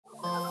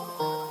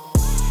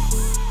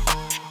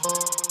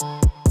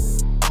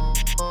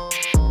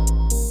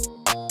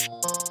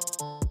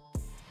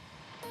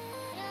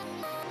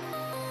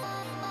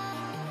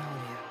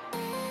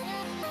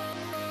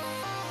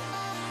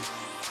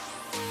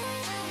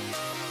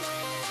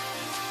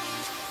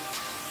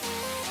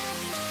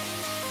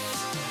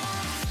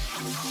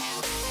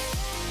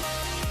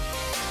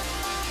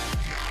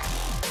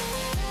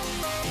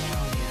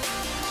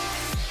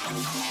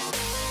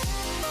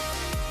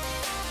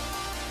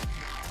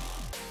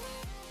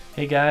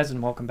Hey guys,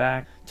 and welcome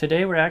back.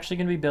 Today we're actually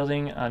going to be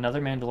building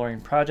another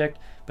Mandalorian project,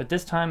 but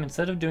this time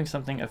instead of doing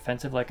something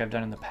offensive like I've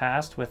done in the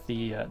past with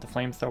the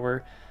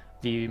flamethrower,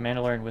 the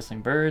Mandalorian whistling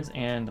birds,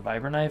 and the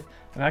vibro knife,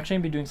 I'm actually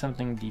going to be doing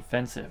something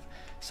defensive.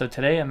 So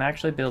today I'm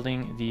actually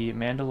building the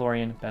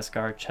Mandalorian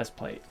Beskar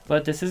chestplate.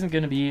 But this isn't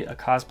going to be a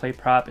cosplay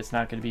prop, it's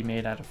not going to be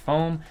made out of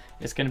foam,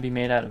 it's going to be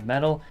made out of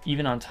metal.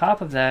 Even on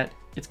top of that,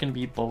 it's going to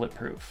be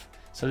bulletproof.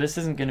 So this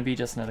isn't going to be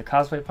just another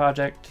cosplay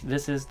project,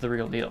 this is the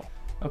real deal.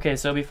 Okay,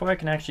 so before I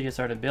can actually get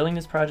started building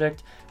this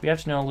project, we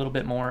have to know a little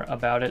bit more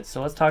about it.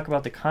 So let's talk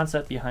about the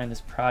concept behind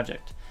this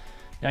project.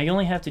 Now you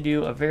only have to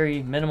do a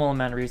very minimal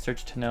amount of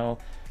research to know,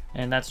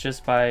 and that's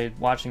just by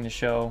watching the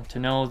show, to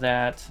know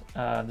that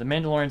the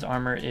Mandalorian's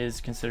armor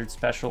is considered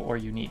special or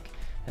unique.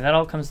 And that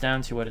all comes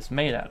down to what it's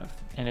made out of,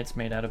 and it's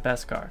made out of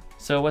Beskar.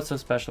 So what's so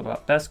special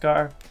about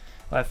Beskar?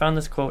 Well, I found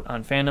this quote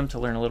on Fandom to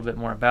learn a little bit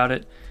more about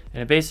it,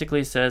 and it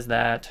basically says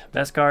that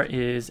Beskar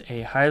is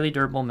a highly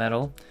durable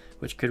metal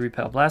which could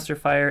repel blaster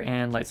fire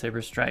and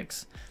lightsaber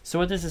strikes. So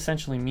what this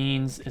essentially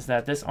means is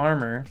that this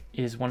armor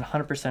is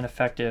 100%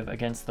 effective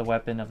against the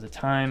weapon of the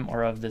time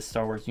or of this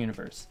Star Wars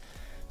universe.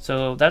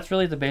 So that's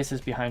really the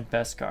basis behind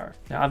Beskar.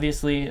 Now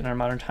obviously in our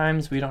modern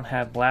times we don't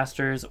have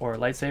blasters or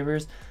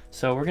lightsabers,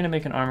 so we're going to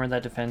make an armor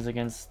that defends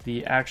against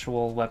the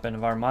actual weapon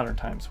of our modern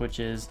times, which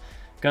is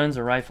guns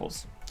or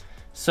rifles.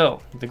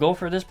 So the goal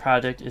for this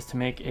project is to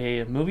make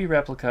a movie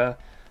replica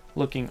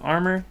looking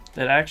armor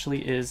that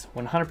actually is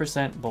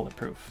 100%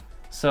 bulletproof.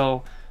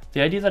 So the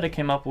idea that I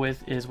came up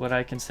with is what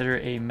I consider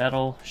a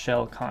metal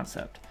shell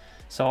concept.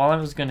 So all I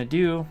was going to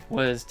do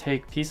was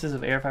take pieces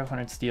of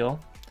AR-500 steel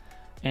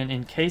and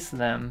encase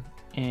them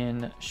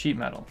in sheet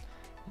metal.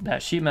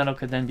 That sheet metal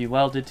could then be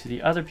welded to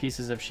the other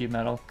pieces of sheet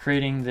metal,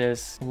 creating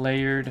this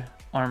layered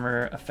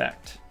armor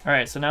effect.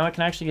 Alright, so now I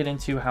can actually get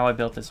into how I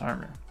built this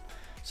armor.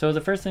 So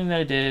the first thing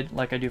that I did,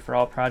 like I do for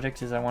all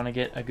projects, is I want to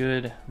get a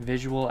good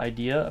visual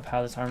idea of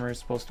how this armor is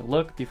supposed to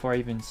look before I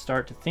even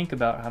start to think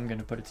about how I'm going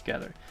to put it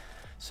together.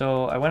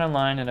 So I went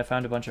online and I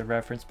found a bunch of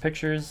reference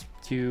pictures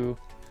to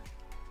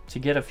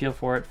get a feel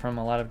for it from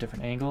a lot of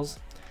different angles.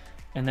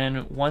 And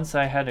then once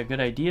I had a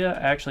good idea,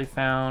 I actually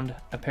found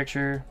a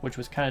picture, which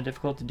was kind of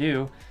difficult to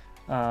do,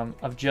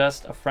 of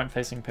just a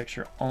front-facing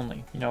picture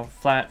only,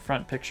 flat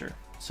front picture.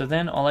 So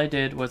then all I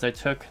did was I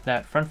took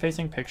that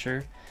front-facing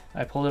picture,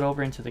 I pulled it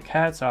over into the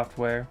CAD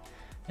software,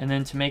 and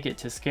then to make it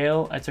to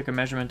scale, I took a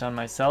measurement on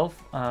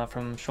myself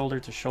from shoulder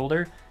to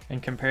shoulder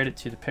and compared it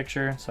to the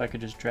picture so I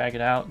could just drag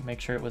it out, make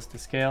sure it was to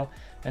scale.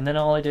 And then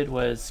all I did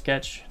was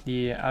sketch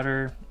the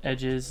outer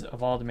edges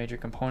of all the major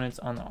components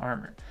on the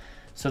armor.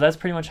 So that's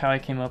pretty much how I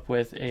came up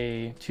with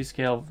a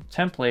to-scale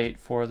template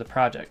for the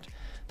project.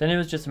 Then it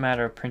was just a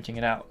matter of printing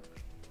it out.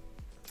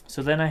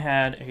 So then I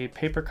had a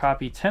paper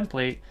copy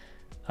template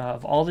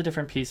of all the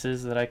different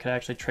pieces that I could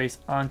actually trace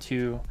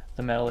onto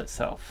the metal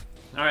itself.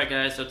 Alright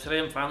guys, so today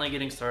I'm finally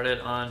getting started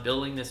on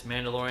building this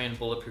Mandalorian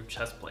bulletproof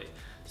chestplate.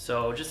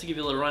 So just to give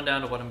you a little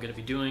rundown of what I'm going to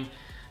be doing,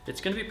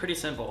 it's going to be pretty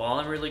simple. All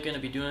I'm really going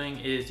to be doing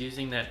is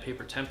using that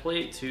paper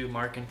template to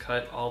mark and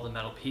cut all the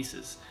metal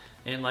pieces.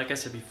 And like I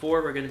said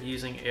before, we're going to be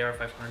using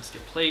AR-500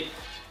 steel plate,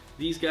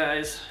 these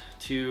guys,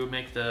 to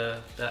make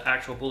the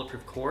actual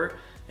bulletproof core,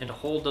 and to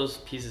hold those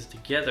pieces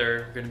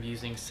together, we're going to be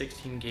using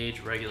 16 gauge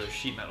regular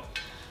sheet metal.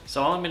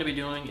 So all I'm going to be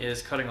doing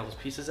is cutting all those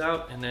pieces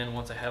out, and then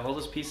once I have all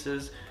those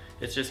pieces,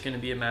 it's just going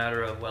to be a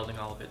matter of welding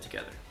all of it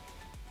together.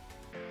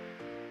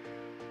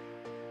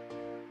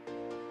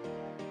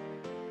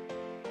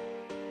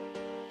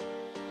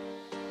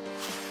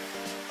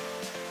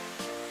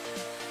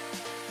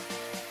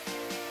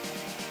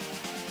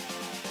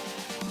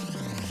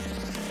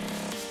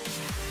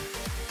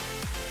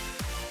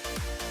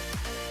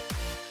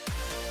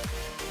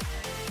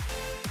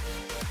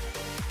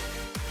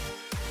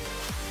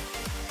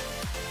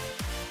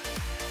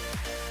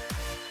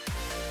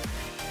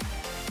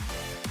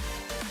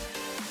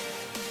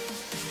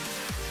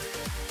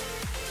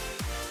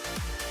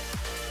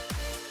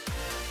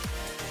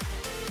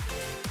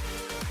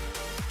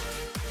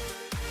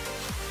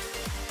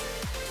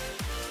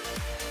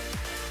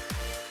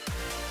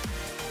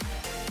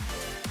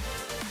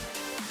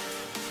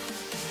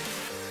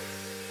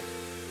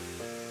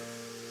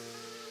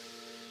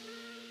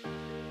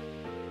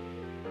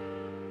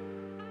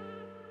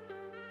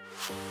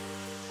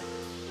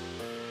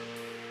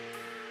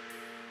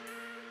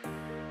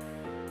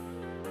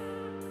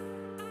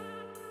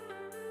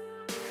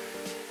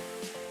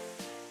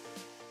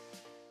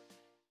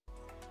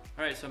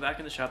 Alright, so I'm back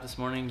in the shop this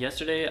morning.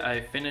 Yesterday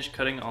I finished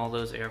cutting all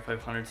those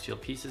AR-500 steel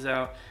pieces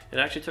out. It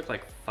actually took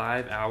like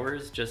 5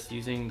 hours just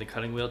using the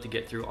cutting wheel to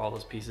get through all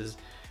those pieces,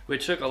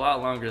 which took a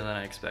lot longer than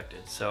I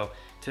expected. So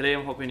today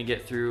I'm hoping to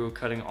get through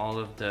cutting all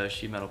of the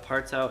sheet metal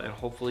parts out and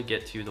hopefully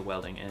get to the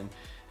welding. And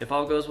if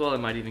all goes well, I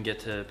might even get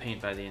to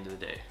paint by the end of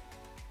the day.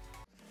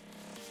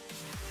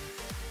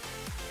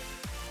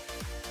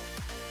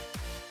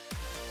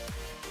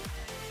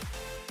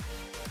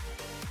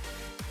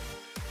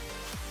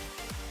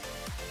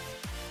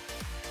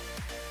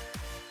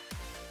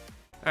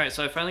 Alright,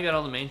 so I finally got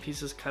all the main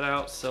pieces cut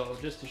out, so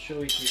just to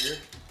show you here,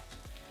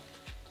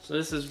 So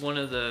this is one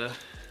of the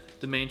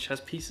main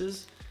chest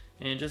pieces,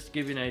 and just to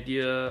give you an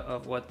idea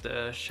of what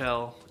the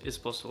shell is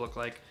supposed to look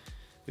like,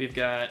 we've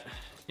got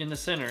in the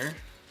center,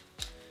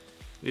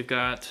 we've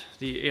got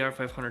the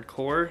AR500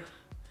 core,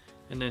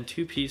 and then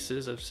 2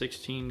 pieces of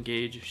 16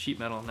 gauge sheet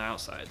metal on the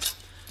outsides.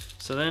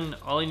 So then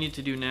all you need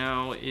to do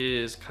now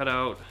is cut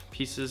out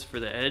pieces for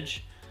the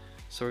edge.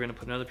 So we're gonna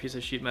put another piece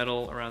of sheet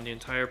metal around the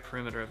entire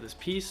perimeter of this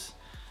piece,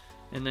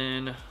 and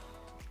then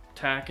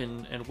tack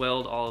and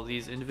weld all of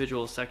these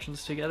individual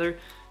sections together.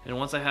 And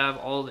once I have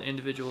all the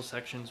individual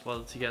sections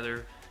welded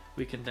together,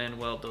 we can then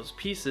weld those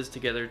pieces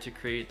together to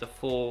create the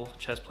full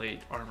chest plate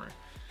armor.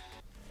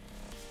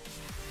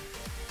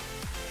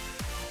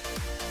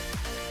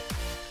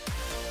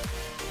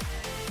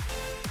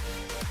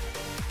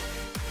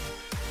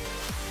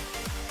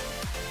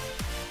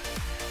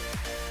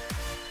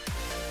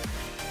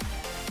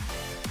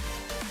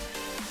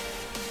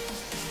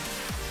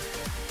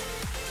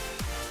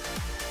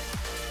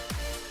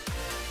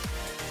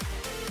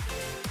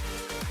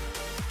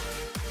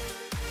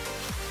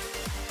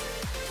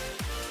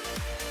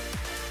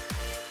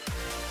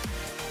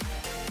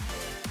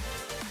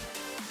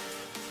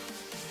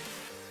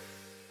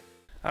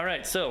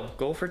 Alright, so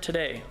goal for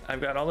today. I've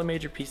got all the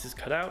major pieces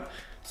cut out,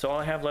 so all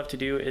I have left to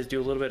do is do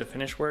a little bit of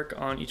finish work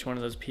on each one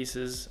of those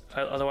pieces.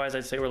 Otherwise,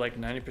 I'd say we're like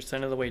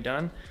 90% of the way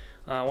done.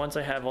 Once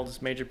I have all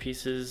these major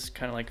pieces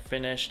kind of like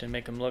finished and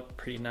make them look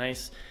pretty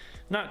nice.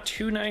 Not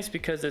too nice,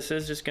 because this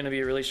is just going to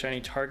be a really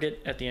shiny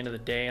target at the end of the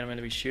day, and I'm going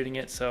to be shooting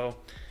it, so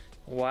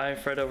why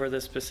fret over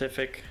the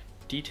specific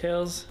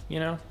details, you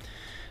know?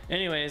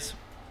 Anyways,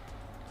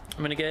 I'm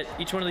going to get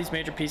each one of these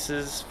major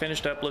pieces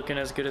finished up looking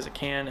as good as it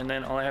can, and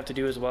then all I have to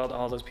do is weld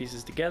all those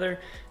pieces together,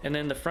 and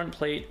then the front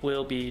plate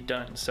will be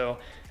done. So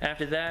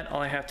after that,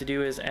 all I have to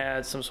do is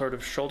add some sort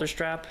of shoulder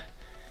strap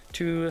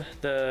to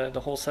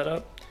the whole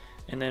setup,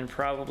 and then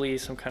probably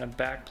some kind of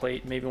back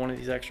plate, maybe one of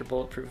these extra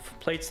bulletproof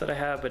plates that I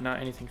have, but not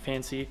anything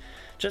fancy,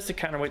 just to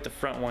counterweight the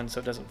front one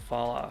so it doesn't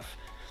fall off.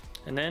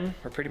 And then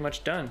we're pretty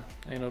much done,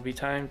 and it'll be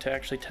time to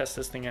actually test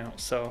this thing out.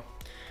 So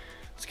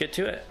let's get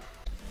to it.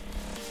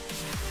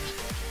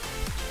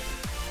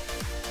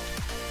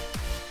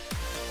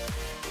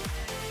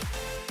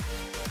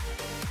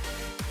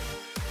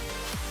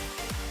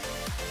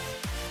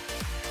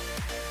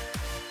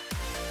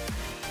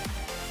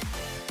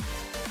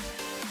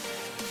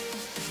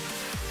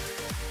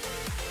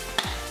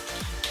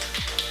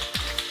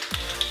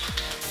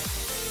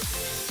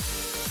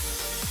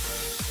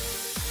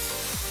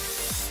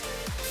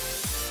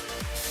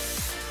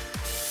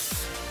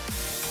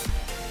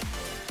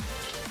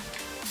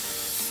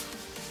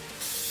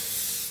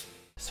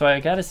 So I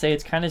gotta say,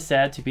 it's kind of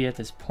sad to be at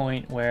this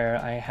point where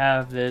I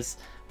have this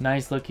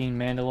nice looking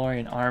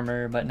Mandalorian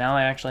armor, but now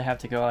I actually have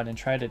to go out and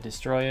try to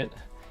destroy it,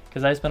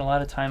 because I spent a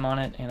lot of time on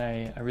it, and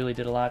I really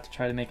did a lot to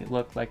try to make it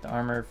look like the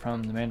armor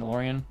from the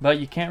Mandalorian. But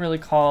you can't really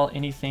call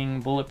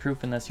anything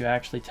bulletproof unless you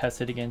actually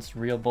test it against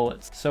real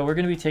bullets. So we're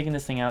going to be taking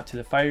this thing out to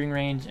the firing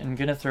range and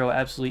going to throw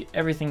absolutely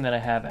everything that I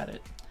have at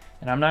it.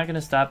 And I'm not going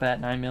to stop at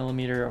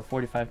 9mm or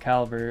 45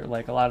 caliber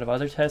like a lot of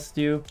other tests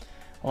do.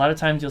 A lot of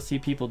times you'll see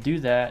people do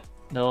that.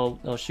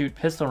 They'll shoot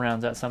pistol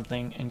rounds at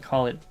something and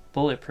call it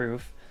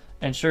bulletproof.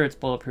 And sure, it's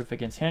bulletproof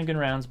against handgun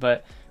rounds,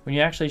 but when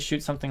you actually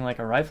shoot something like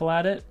a rifle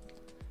at it,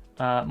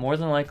 more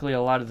than likely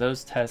a lot of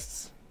those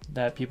tests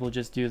that people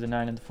just do, the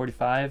 9 and the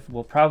 45,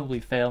 will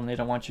probably fail, and they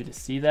don't want you to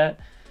see that.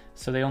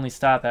 So they only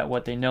stop at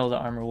what they know the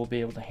armor will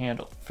be able to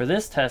handle. For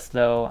this test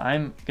though,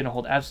 I'm going to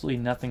hold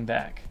absolutely nothing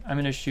back. I'm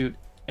going to shoot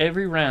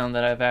every round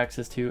that I have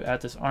access to at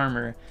this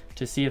armor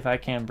to see if I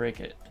can break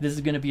it. This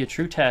is going to be a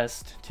true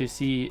test to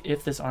see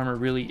if this armor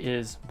really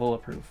is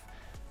bulletproof.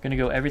 I'm going to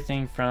go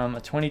everything from a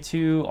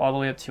 22 all the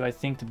way up to, I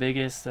think the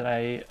biggest that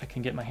I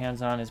can get my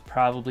hands on is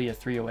probably a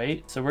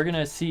 308. So we're going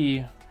to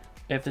see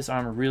if this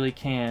armor really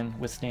can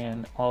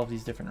withstand all of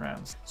these different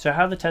rounds. So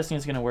how the testing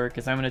is going to work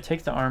is I'm going to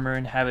take the armor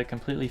and have it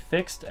completely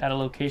fixed at a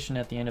location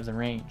at the end of the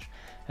range.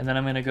 And then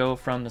I'm going to go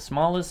from the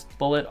smallest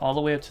bullet all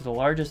the way up to the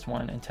largest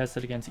one and test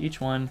it against each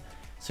one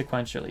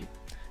sequentially.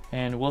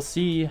 And we'll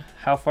see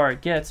how far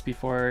it gets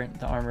before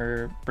the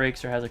armor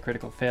breaks or has a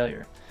critical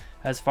failure.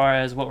 As far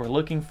as what we're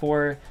looking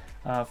for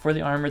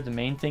the armor, the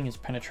main thing is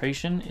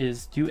penetration.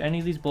 Is do any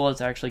of these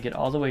bullets actually get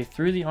all the way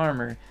through the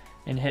armor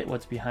and hit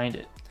what's behind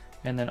it?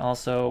 And then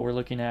also we're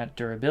looking at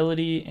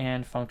durability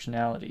and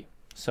functionality.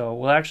 So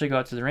we'll actually go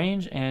out to the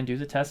range and do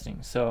the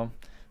testing. So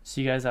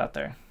see you guys out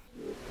there.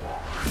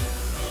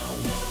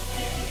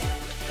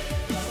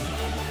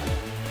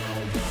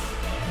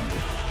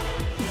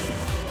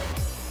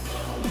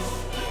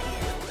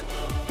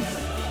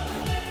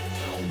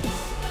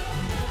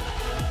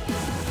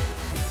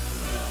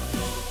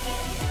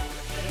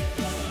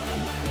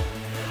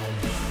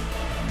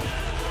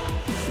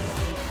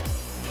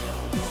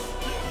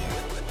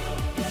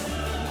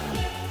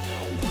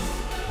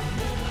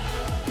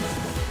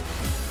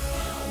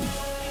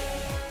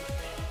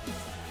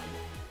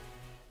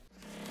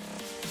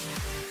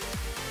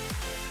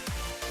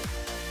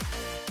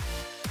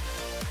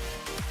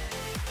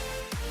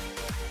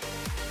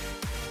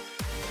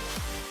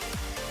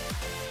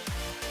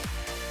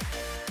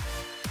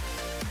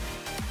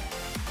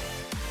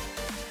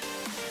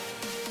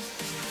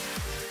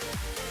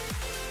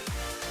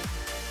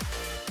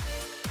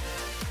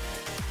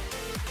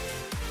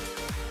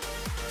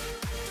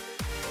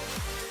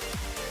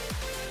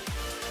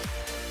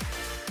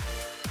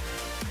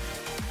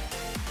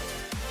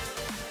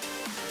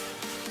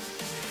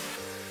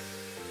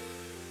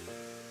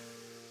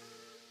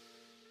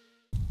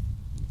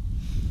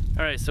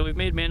 Alright, so we've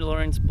made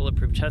Mandalorian's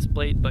bulletproof chest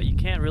plate, but you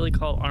can't really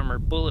call armor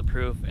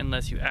bulletproof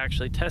unless you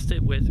actually test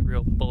it with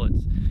real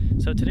bullets.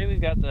 So today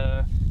we've got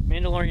the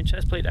Mandalorian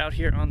chest plate out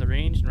here on the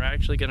range, and we're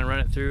actually going to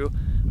run it through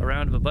a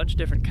round of a bunch of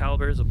different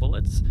calibers of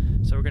bullets.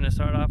 So we're going to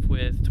start off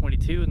with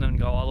 22 and then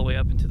go all the way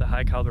up into the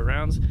high caliber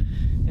rounds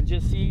and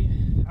just see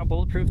how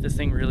bulletproof this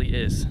thing really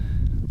is.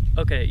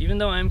 Okay, even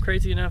though I'm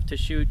crazy enough to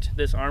shoot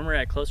this armor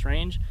at close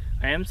range,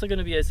 I am still going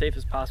to be as safe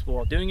as possible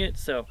while doing it.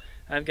 So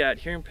I've got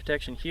hearing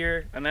protection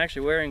here. I'm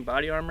actually wearing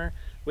body armor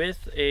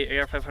with a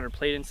AR-500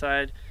 plate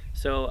inside,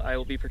 so I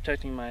will be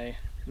protecting my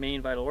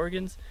main vital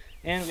organs.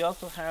 And we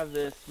also have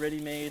this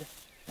ready-made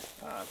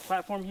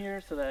platform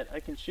here so that I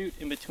can shoot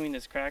in between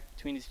this crack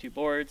between these two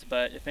boards,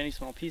 but if any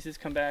small pieces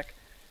come back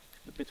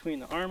between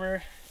the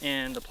armor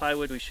and the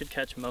plywood, we should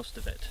catch most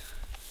of it.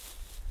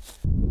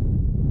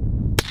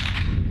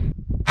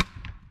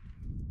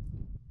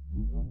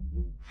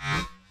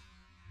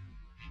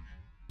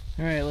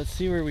 Alright, let's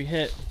see where we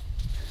hit.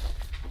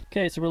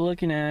 Okay, so we're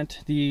looking at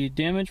the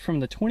damage from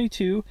the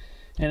 22,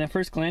 and at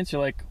first glance you're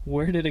like,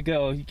 where did it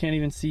go? You can't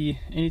even see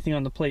anything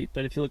on the plate,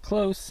 but if you look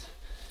close,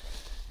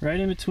 right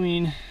in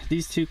between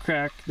these two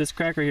this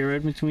crack right here,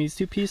 right in between these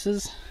two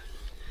pieces,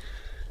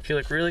 if you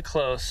look really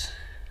close,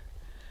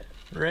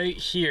 right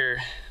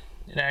here,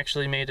 it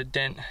actually made a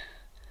dent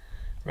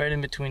right in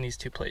between these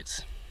two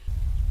plates.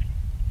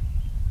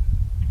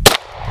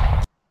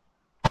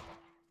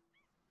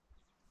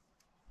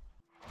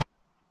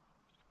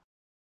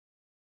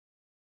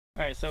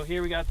 Alright, so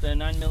here we got the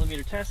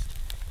 9mm test.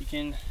 You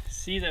can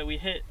see that we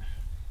hit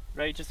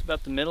right just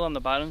about the middle on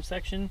the bottom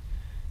section.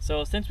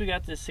 So since we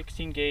got this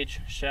 16 gauge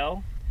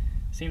shell,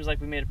 seems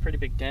like we made a pretty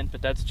big dent,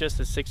 but that's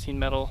just a 16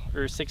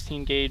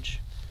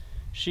 gauge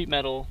sheet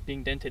metal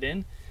being dented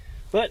in.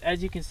 But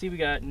as you can see, we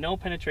got no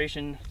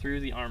penetration through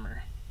the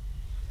armor.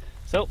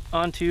 So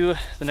on to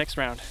the next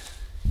round.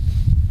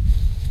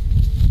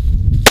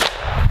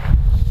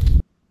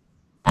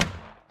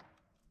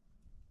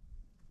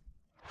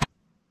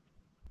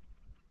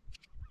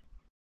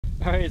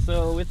 Alright,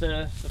 so with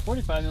the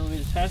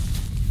 45mm test,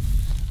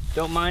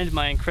 don't mind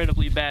my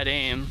incredibly bad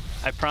aim.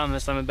 I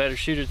promise I'm a better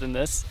shooter than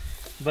this.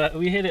 But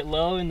we hit it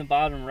low in the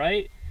bottom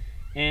right,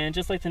 and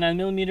just like the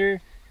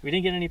 9mm, we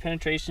didn't get any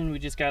penetration. We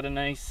just got a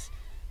nice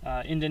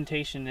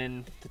indentation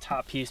in the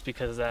top piece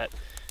because of that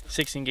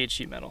 16 gauge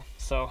sheet metal.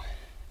 So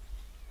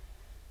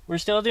we're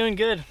still doing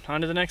good.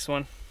 On to the next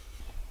one.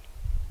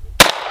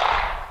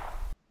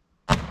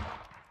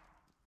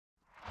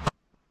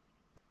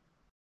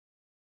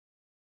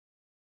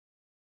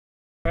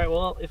 Alright,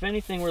 well, if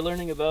anything, we're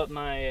learning about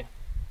my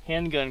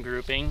handgun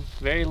grouping.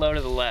 Very low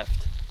to the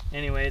left.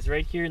 Anyways,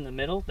 right here in the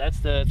middle, that's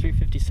the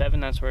 357,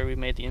 that's where we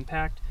made the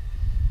impact.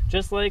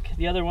 Just like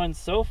the other ones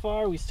so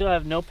far, we still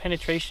have no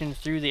penetration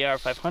through the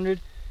AR-500.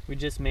 We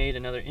just made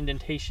another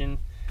indentation,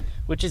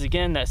 which is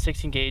again that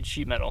 16 gauge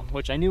sheet metal,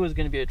 which I knew was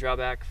going to be a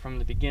drawback from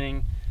the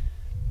beginning,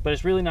 but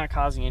it's really not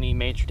causing any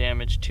major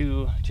damage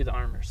to the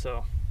armor.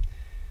 So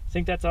I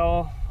think that's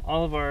all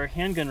of our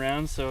handgun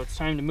rounds, so it's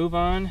time to move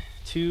on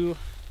to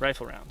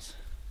rifle rounds.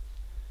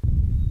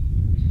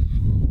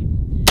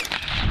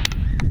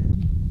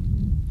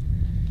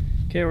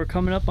 Okay, we're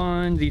coming up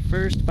on the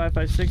first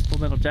 5.56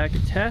 full metal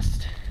jacket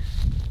test.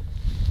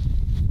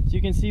 So you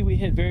can see we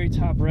hit very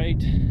top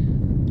right.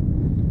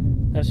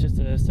 That's just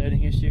a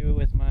sighting issue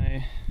with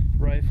my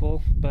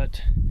rifle,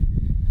 but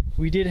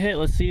we did hit.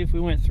 Let's see if we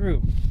went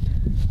through.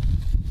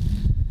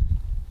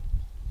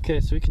 Okay,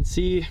 so we can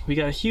see we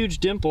got a huge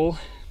dimple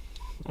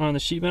on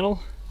the sheet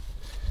metal.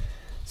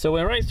 So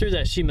went right through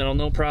that sheet metal,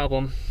 no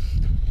problem.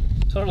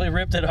 Totally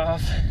ripped it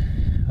off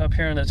up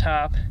here on the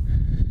top.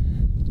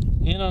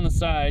 In on the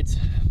sides,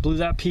 blew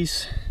that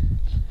piece.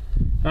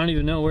 I don't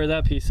even know where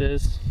that piece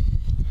is.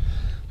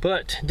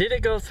 But did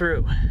it go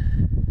through?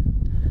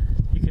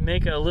 You can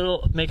make out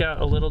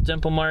a little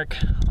dimple mark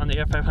on the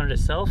AR-500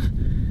 itself.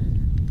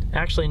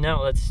 Actually,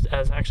 no, that's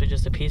actually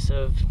just a piece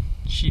of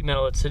sheet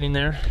metal that's sitting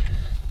there.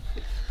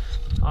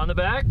 On the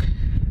back,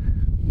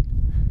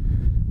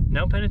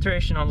 no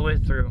penetration all the way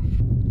through.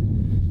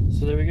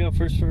 So there we go,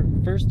 first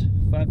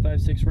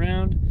 5.56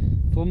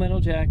 round, full metal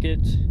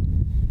jacket,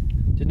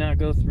 did not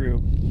go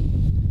through.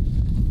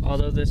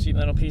 Although this sheet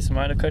metal piece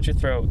might have cut your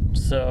throat,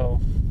 so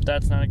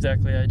that's not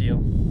exactly ideal.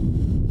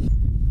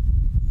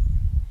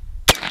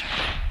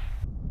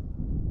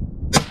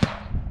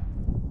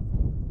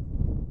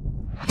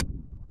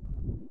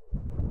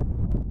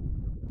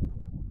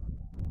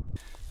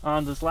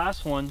 On this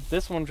last one,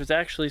 this one was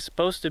actually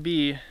supposed to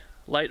be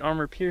light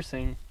armor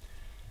piercing.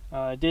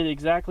 Did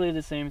exactly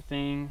the same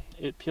thing.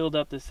 It peeled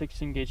up the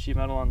 16 gauge sheet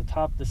metal on the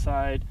top, the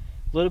side,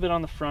 a little bit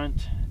on the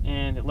front,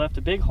 and it left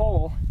a big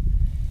hole,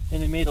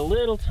 and it made a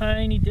little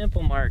tiny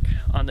dimple mark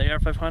on the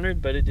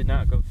AR-500, but it did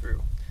not go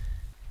through.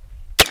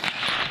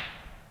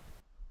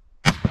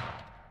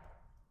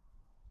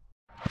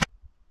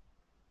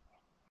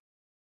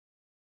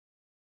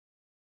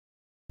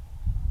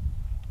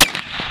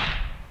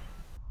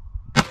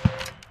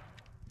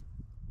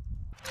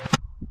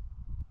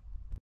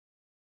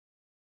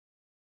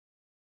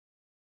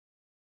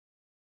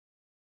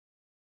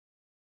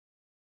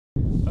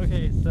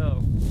 Okay,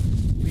 so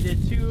we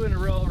did 2 in a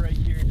row right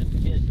here just to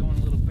get it going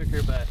a little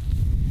quicker, but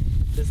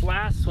this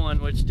last one,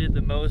 which did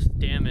the most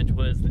damage,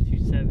 was the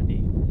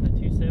 270. The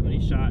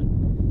 270 shot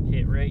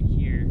hit right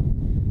here.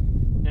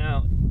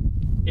 Now,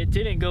 it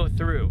didn't go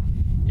through.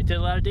 It did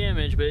a lot of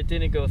damage, but it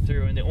didn't go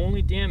through, and the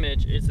only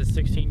damage is the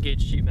 16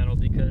 gauge sheet metal,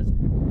 because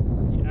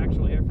the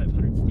actual Air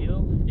 500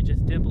 steel, it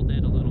just dimpled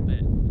it a little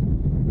bit.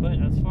 But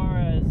as far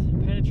as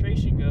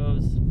penetration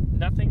goes,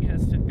 nothing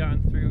has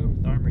gone through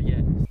the armor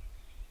yet.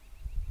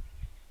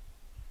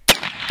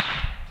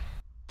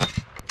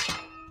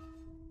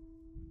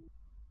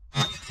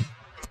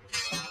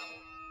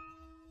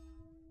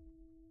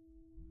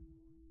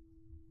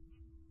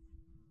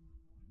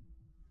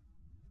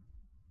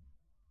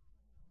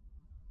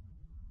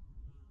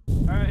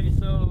 Alright,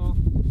 so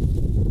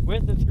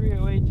with the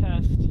 308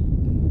 test,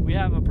 we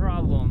have a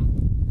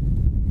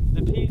problem.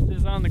 The piece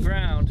is on the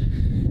ground.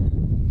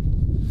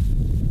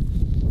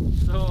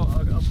 So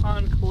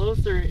upon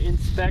closer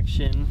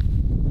inspection,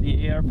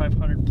 the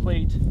AR500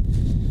 plate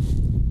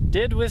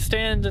did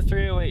withstand the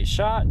 308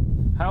 shot.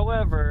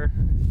 However,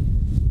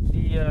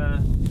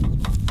 the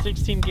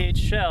 16 gauge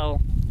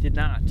shell did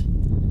not.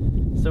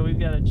 So we've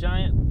got a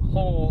giant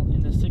hole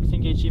in the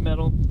 16 gauge sheet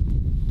metal.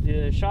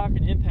 The shock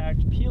and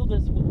impact peeled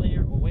this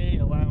layer away,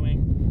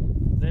 allowing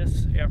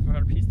this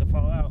AR500 piece to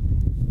fall out.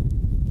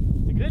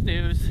 The good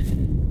news,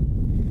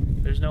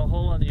 there's no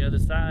hole on the other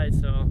side,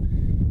 so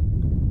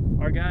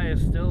our guy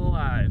is still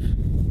alive,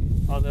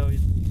 although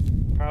he's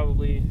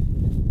probably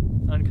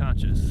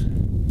unconscious.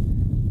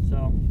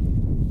 So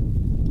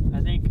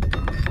I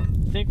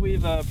think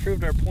we've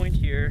proved our point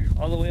here,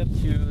 all the way up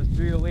to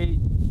 308.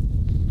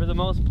 For the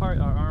most part,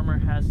 our armor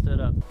has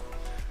stood up.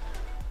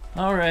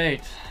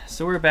 Alright,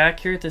 so we're back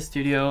here at the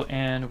studio,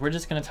 and we're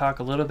just going to talk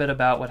a little bit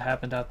about what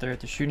happened out there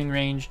at the shooting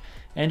range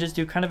and just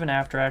do kind of an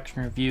after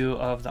action review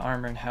of the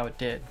armor and how it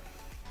did.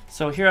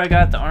 So here I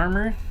got the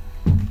armor.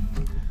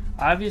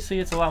 Obviously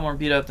it's a lot more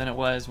beat up than it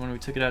was when we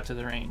took it out to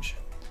the range.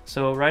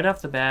 So right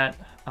off the bat,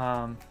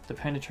 the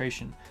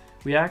penetration.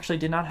 We actually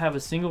did not have a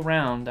single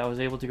round that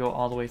was able to go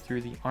all the way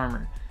through the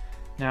armor.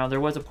 Now there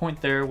was a point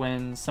there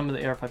when some of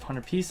the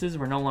AR500 pieces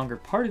were no longer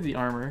part of the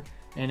armor,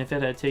 and if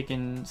it had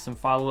taken some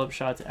follow-up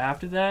shots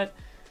after that,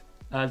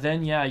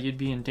 then yeah, you'd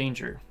be in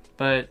danger.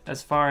 But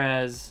as far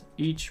as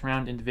each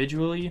round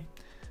individually,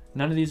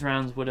 none of these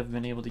rounds would have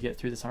been able to get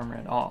through this armor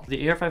at all.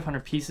 The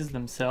AR500 pieces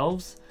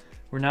themselves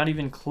were not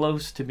even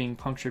close to being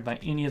punctured by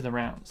any of the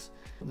rounds.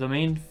 The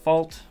main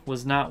fault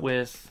was not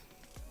with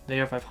the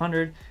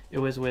AR500, it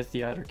was with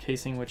the outer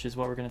casing, which is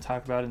what we're going to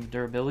talk about in the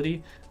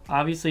durability.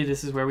 Obviously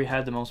this is where we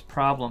had the most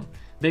problem.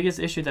 Biggest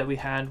issue that we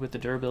had with the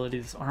durability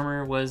of this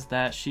armor was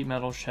that sheet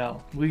metal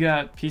shell. We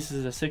got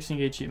pieces of 16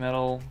 gauge sheet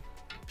metal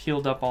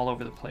peeled up all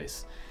over the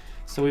place.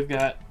 So we've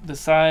got the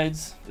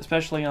sides,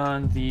 especially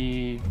on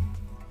the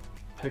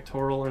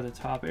pectoral or the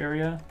top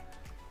area,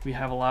 we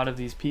have a lot of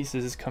these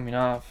pieces coming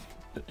off,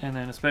 and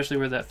then especially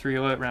where that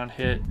 308 round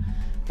hit,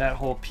 that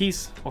whole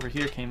piece over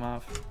here came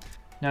off.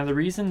 Now the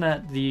reason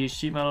that the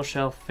sheet metal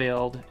shell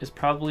failed is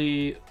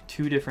probably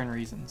 2 different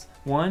reasons.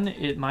 One,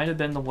 it might have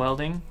been the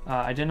welding.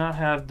 I did not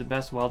have the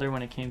best welder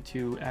when it came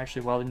to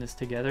actually welding this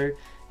together.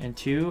 And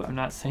 2, I'm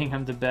not saying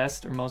I'm the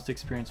best or most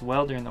experienced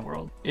welder in the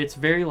world. It's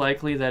very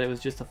likely that it was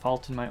just a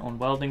fault in my own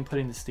welding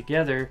putting this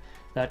together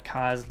that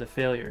caused the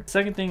failure.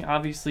 Second thing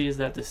obviously is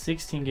that the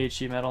 16 gauge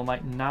sheet metal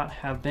might not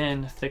have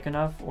been thick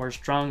enough or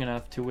strong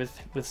enough to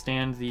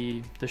withstand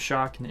the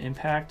shock and the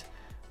impact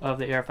of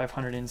the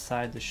AR500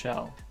 inside the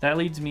shell. That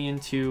leads me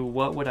into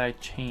what would I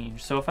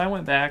change. So if I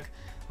went back,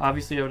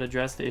 obviously I would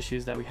address the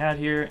issues that we had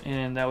here,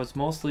 and that was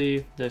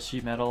mostly the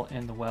sheet metal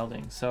and the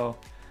welding. So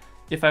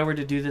if I were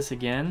to do this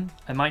again,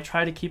 I might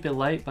try to keep it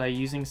light by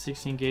using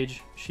 16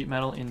 gauge sheet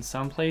metal in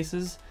some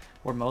places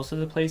or most of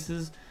the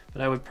places,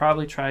 but I would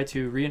probably try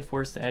to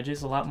reinforce the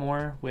edges a lot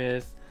more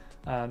with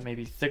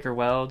maybe thicker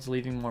welds,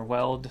 leaving more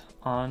weld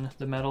on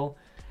the metal,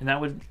 and that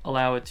would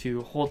allow it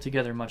to hold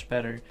together much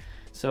better.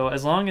 So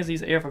as long as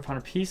these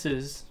AR500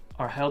 pieces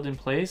are held in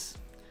place,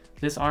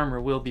 this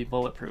armor will be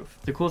bulletproof.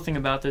 The cool thing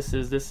about this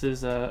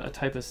is a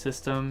type of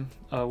system,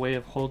 a way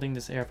of holding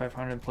this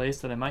AR500 in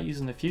place that I might use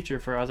in the future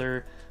for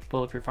other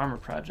bulletproof armor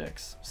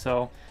projects.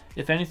 So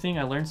if anything,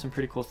 I learned some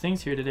pretty cool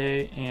things here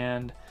today,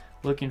 and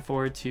looking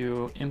forward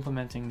to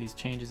implementing these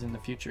changes in the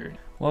future.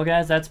 Well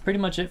guys, that's pretty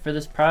much it for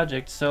this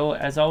project. So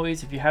as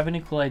always, if you have any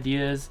cool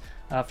ideas,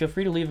 feel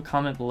free to leave a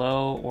comment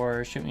below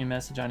or shoot me a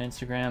message on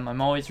Instagram.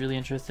 I'm always really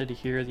interested to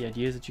hear the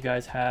ideas that you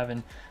guys have,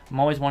 and I'm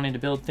always wanting to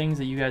build things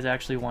that you guys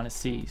actually want to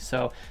see.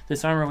 So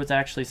this armor was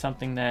actually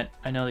something that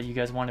I know that you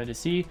guys wanted to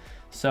see,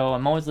 so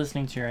I'm always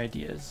listening to your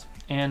ideas.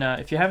 And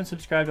if you haven't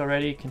subscribed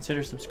already,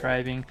 consider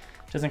subscribing.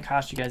 It doesn't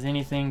cost you guys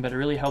anything, but it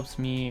really helps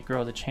me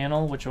grow the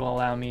channel, which will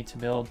allow me to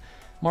build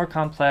more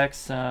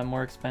complex,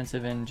 more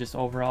expensive, and just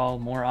overall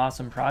more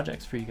awesome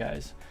projects for you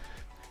guys.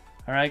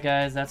 Alright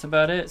guys, that's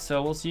about it.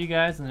 So we'll see you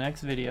guys in the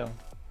next video.